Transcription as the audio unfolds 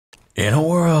In a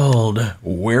world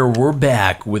where we're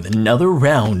back with another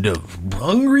round of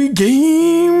Hungry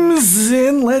Games,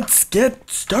 and let's get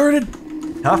started.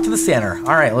 Off to the center.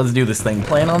 All right, let's do this thing.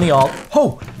 Playing on the alt.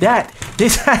 Oh,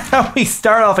 this is how we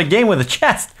start off a game with a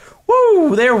chest.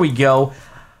 Woo, there we go.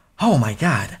 Oh my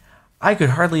God, I could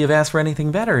hardly have asked for anything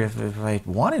better if I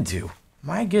wanted to.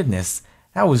 My goodness,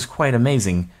 that was quite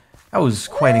amazing. That was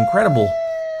quite incredible.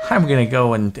 I'm gonna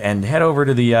go and head over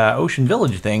to the Ocean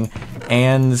Village thing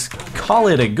and call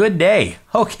it a good day.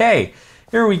 Okay,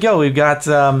 here we go. We've got,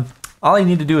 all I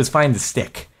need to do is find the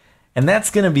stick. And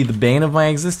that's gonna be the bane of my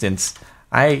existence.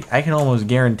 I can almost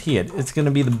guarantee it. It's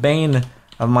gonna be the bane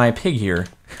of my pig here.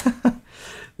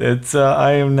 It's,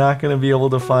 I am not gonna be able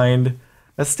to find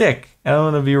a stick. And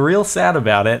I'm gonna be real sad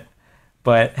about it.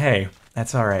 But hey,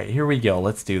 that's alright. Here we go.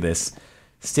 Let's do this.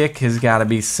 Stick has gotta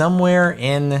be somewhere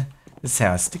in this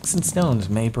house. Sticks and stones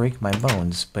may break my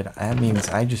bones, but that means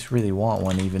I just really want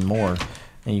one even more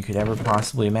than you could ever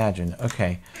possibly imagine.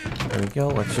 Okay, there we go.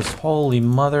 Let's just, holy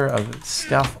mother of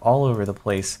stuff all over the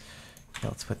place. Okay,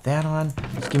 let's put that on.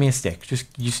 Just give me a stick. Just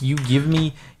you give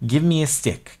me a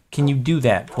stick. Can you do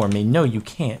that for me? No, you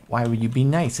can't. Why would you be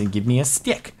nice and give me a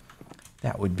stick?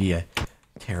 That would be a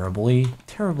terribly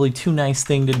too nice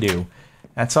thing to do.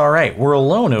 That's all right. We're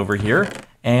alone over here,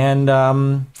 and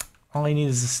all I need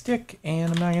is a stick,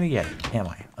 and I'm not gonna get it, am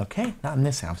I? Okay, not in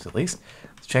this house at least.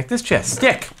 Let's check this chest.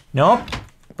 Stick! Nope.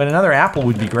 But another apple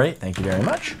would be great. Thank you very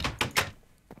much.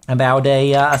 About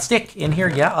a stick in here.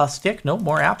 Yeah, a stick. Nope,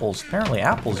 more apples. Apparently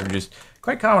apples are just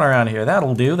quite common around here.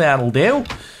 That'll do, that'll do.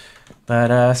 But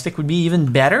a stick would be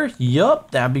even better.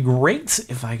 Yup, that'd be great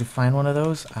if I could find one of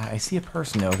those. I see a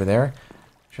person over there.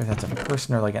 Not sure if that's a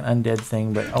person or like an undead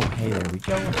thing, but oh, hey, there we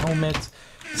go. Helmet.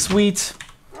 Sweet.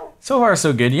 So far,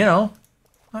 so good, you know.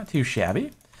 Not too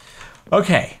shabby.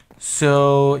 Okay,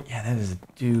 so, yeah, that is a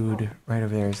dude right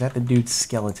over there. Is that the dude's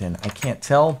skeleton? I can't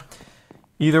tell.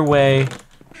 Either way,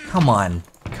 come on.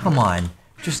 Come on.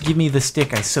 Just give me the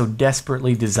stick I so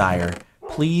desperately desire.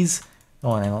 Please. Don't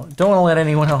want to let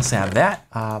anyone else have that.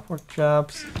 Pork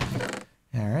chops.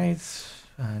 All right.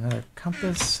 Another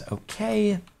compass.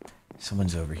 Okay.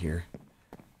 Someone's over here.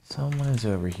 Someone is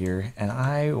over here, and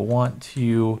I want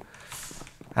to...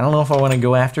 I don't know if I want to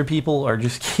go after people or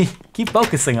just keep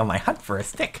focusing on my hunt for a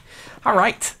stick. All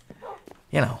right.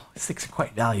 You know, sticks are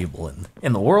quite valuable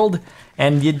in the world,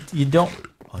 and you don't...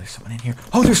 Oh, there's someone in here.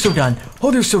 Oh, they're so done.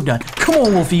 Oh, they're so done. Come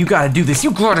on, Wolfie, you got to do this.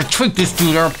 You got to take this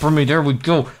dude out for me. There we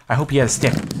go. I hope he had a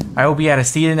stick. I hope he had a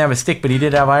stick. He didn't have a stick, but he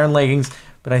did have iron leggings.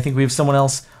 But I think we have someone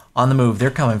else on the move. They're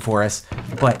coming for us.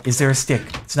 But is there a stick?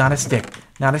 It's not a stick.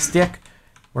 Not a stick.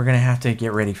 We're going to have to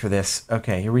get ready for this.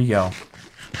 Okay, here we go.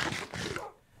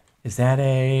 Is that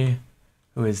a...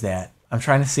 Who is that? I'm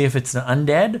trying to see if it's an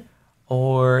undead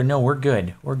or... No, we're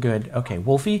good. We're good. Okay,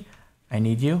 Wolfie, I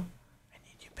need you. I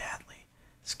need you badly.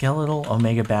 Skeletal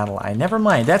Omega Battle. Never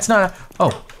mind. That's not a...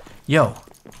 Oh, yo.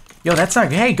 Yo, that's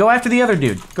not... Hey, go after the other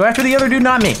dude. Go after the other dude,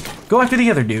 not me. Go after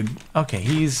the other dude. Okay,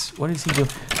 he's... What does he do?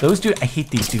 Those dudes... I hate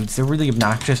these dudes. They're really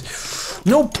obnoxious.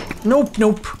 Nope. Nope.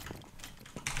 Nope.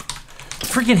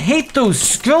 Freaking hate those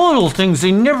skeletal things.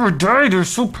 They never die. They're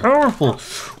so powerful.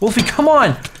 Wolfie, come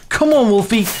on. Come on,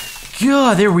 Wolfie.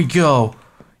 Yeah, there we go.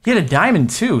 He had a diamond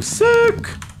too. Sick.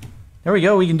 There we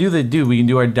go. We can do we can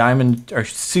do our diamond, our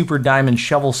super diamond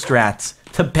shovel strats.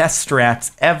 The best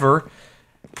strats ever.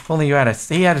 If only he had a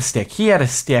stick. He had a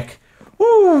stick.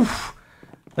 Woo!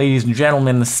 Ladies and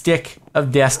gentlemen, the stick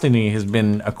of destiny has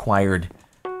been acquired.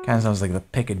 Kind of sounds like the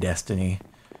pick of destiny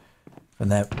from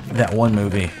that one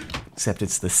movie. Except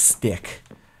it's the stick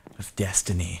of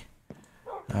destiny.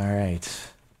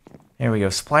 Alright. There we go.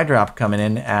 Supply drop coming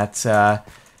in at... that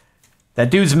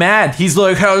dude's mad. He's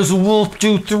like, how does a wolf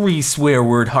do 3 swear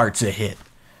word hearts a hit?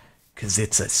 Because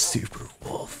it's a super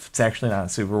wolf. It's actually not a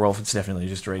super wolf. It's definitely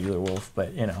just a regular wolf.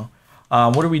 But, you know.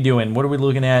 What are we doing? What are we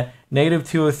looking at? Negative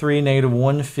 203, negative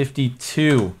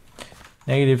 152.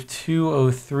 Negative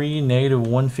 203, negative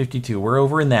 152. We're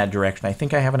over in that direction. I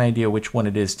think I have an idea which one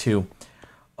it is, too.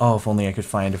 Oh, if only I could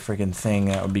find a friggin' thing,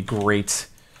 that would be great.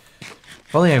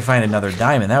 If only I could find another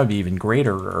diamond, that would be even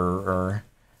greater.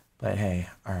 But hey,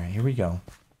 all right, here we go.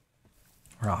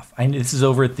 We're off. This is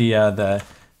over at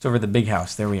it's over at the big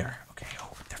house. There we are. Okay.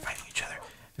 Oh, they're fighting each other.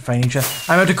 They're fighting each other.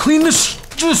 I'm about to clean this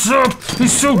up.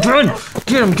 He's so done.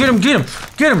 Get him. Get him. Get him.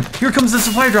 Get him. Here comes the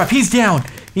supply drop. He's down.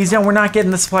 He's down. We're not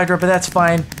getting the supply drop, but that's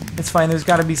fine. It's fine. There's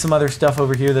got to be some other stuff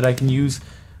over here that I can use.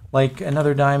 Like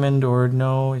another diamond, or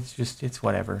no, it's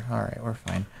whatever. All right, we're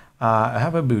fine. How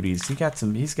about booties? He's got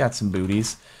some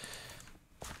booties.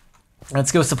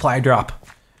 Let's go supply drop.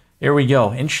 Here we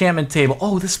go. Enchantment table.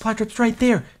 Oh, the supply drop's right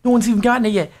there. No one's even gotten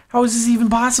it yet. How is this even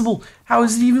possible? How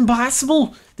is it even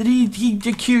possible that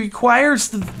he acquires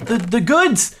the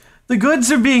goods? The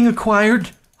goods are being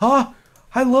acquired. Huh?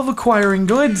 I love acquiring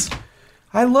goods.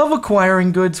 I love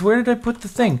acquiring goods. Where did I put the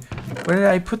thing? Where did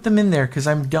I put them in there? Because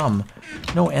I'm dumb.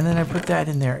 No, and then I put that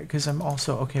in there because I'm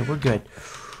also... Okay, we're good.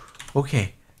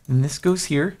 Okay, and this goes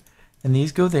here, and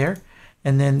these go there,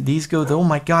 and then these go... Oh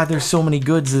my god, there's so many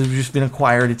goods that have just been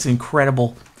acquired. It's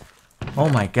incredible. Oh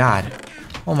my god.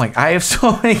 Oh my... I have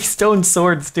so many stone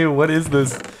swords too. What is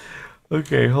this?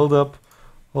 Okay, hold up.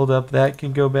 Hold up. That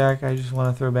can go back. I just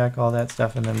want to throw back all that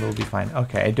stuff, and then we'll be fine.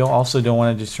 Okay, I also don't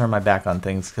want to just turn my back on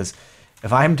things, because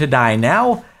if I'm to die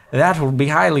now, that will be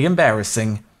highly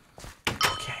embarrassing.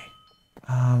 Okay.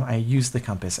 I used the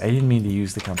compass. I didn't mean to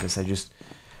use the compass. I just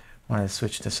wanted to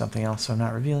switch to something else, so I'm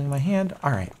not revealing my hand.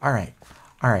 Alright, alright.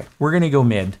 Alright, we're going to go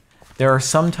mid. There are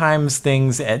sometimes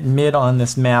things at mid on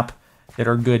this map that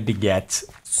are good to get,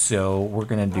 so we're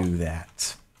going to do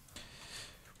that.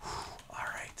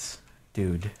 Alright.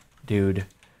 Dude,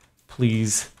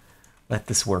 please let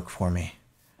this work for me.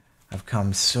 I've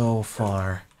come so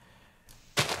far.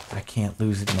 I can't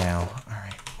lose it now.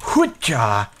 Alright.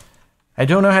 Hooja! I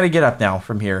don't know how to get up now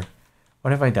from here.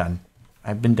 What have I done?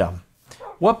 I've been dumb.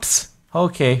 Whoops!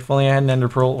 Okay, if only I had an ender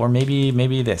pearl, or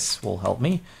maybe this will help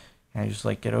me. Can I just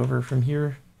like get over from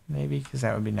here? Maybe, because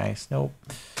that would be nice. Nope.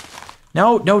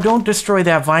 No, don't destroy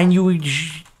that vine, you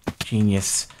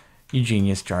genius. You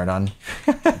genius, Jardon.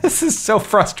 This is so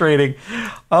frustrating.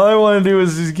 All I want to do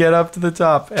is just get up to the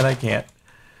top, and I can't.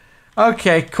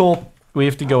 Okay, cool. We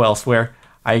have to go elsewhere.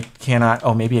 I cannot...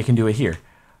 Oh, maybe I can do it here.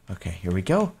 Okay, here we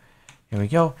go. Here we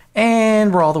go.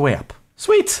 And we're all the way up.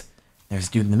 Sweet! There's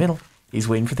a dude in the middle. He's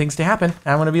waiting for things to happen.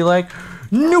 I'm going to be like,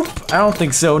 nope, I don't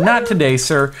think so. Not today,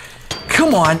 sir.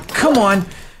 Come on, come on.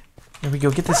 Here we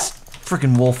go. Get this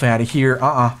freaking wolf out of here.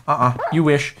 You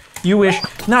wish. You wish.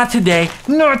 Not today.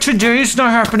 Not today. It's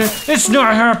not happening. It's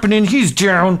not happening. He's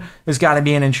down. There's got to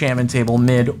be an enchantment table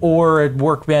mid or a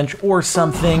workbench or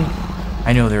something.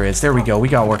 I know there is. There we go. We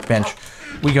got workbench.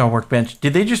 We got workbench.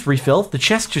 Did they just refill? The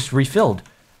chest just refilled.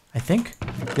 I think.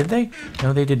 Did they?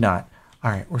 No, they did not.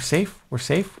 All right. We're safe. We're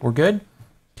safe. We're good.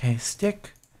 Okay.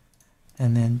 Stick.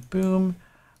 And then boom.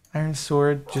 Iron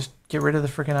sword. Just get rid of the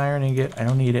freaking iron ingot. I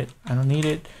don't need it. I don't need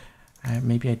it.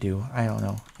 Maybe I do. I don't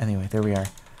know. Anyway, there we are.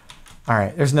 All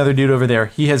right. There's another dude over there.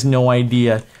 He has no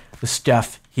idea the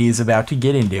stuff he's about to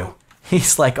get into.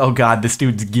 He's like, oh God, this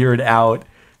dude's geared out.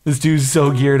 This dude's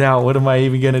so geared out. What am I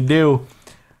even going to do?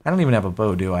 I don't even have a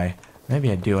bow, do I?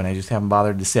 Maybe I do, and I just haven't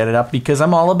bothered to set it up because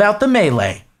I'm all about the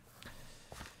melee.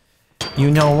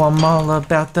 You know I'm all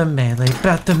about the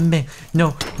melee,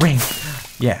 no ring.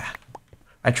 Yeah.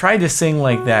 I tried to sing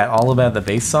like that, all about the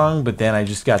bass song, but then I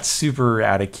just got super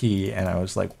out of key, and I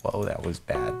was like, whoa, that was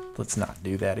bad. Let's not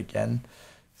do that again.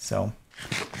 So,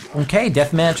 okay,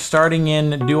 deathmatch starting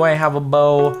in. Do I have a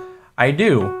bow? I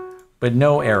do, but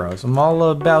no arrows. I'm all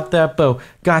about that bow.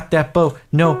 Got that bow,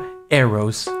 no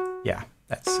arrows. Yeah,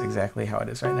 that's exactly how it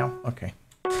is right now. Okay.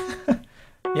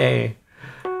 Yay.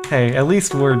 Hey, at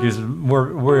least we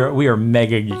are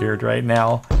mega geared right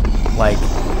now. Like,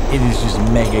 it is just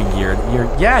mega geared.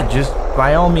 Yeah, just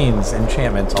by all means,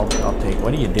 enchantments. I'll take.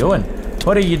 What are you doing?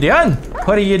 What are you doing?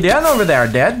 What are you doing over there,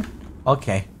 Dad?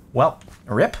 Okay. Well,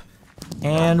 rip.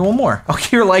 And one more.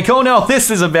 Okay, you're like, oh no, this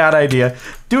is a bad idea.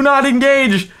 Do not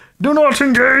engage. Do not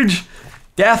engage.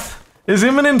 Death is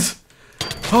imminent.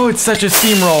 Oh, it's such a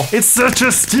steamroll. It's such a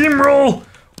steamroll.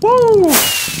 Woo!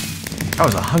 That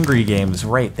was a Hungry Games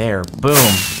right there. Boom.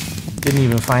 Didn't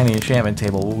even find the enchantment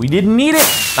table. We didn't need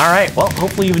it. All right. Well,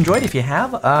 hopefully you've enjoyed. If you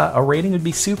have, a rating would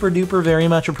be super duper very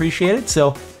much appreciated.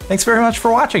 So thanks very much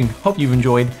for watching. Hope you've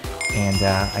enjoyed. And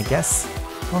I guess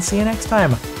I'll see you next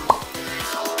time.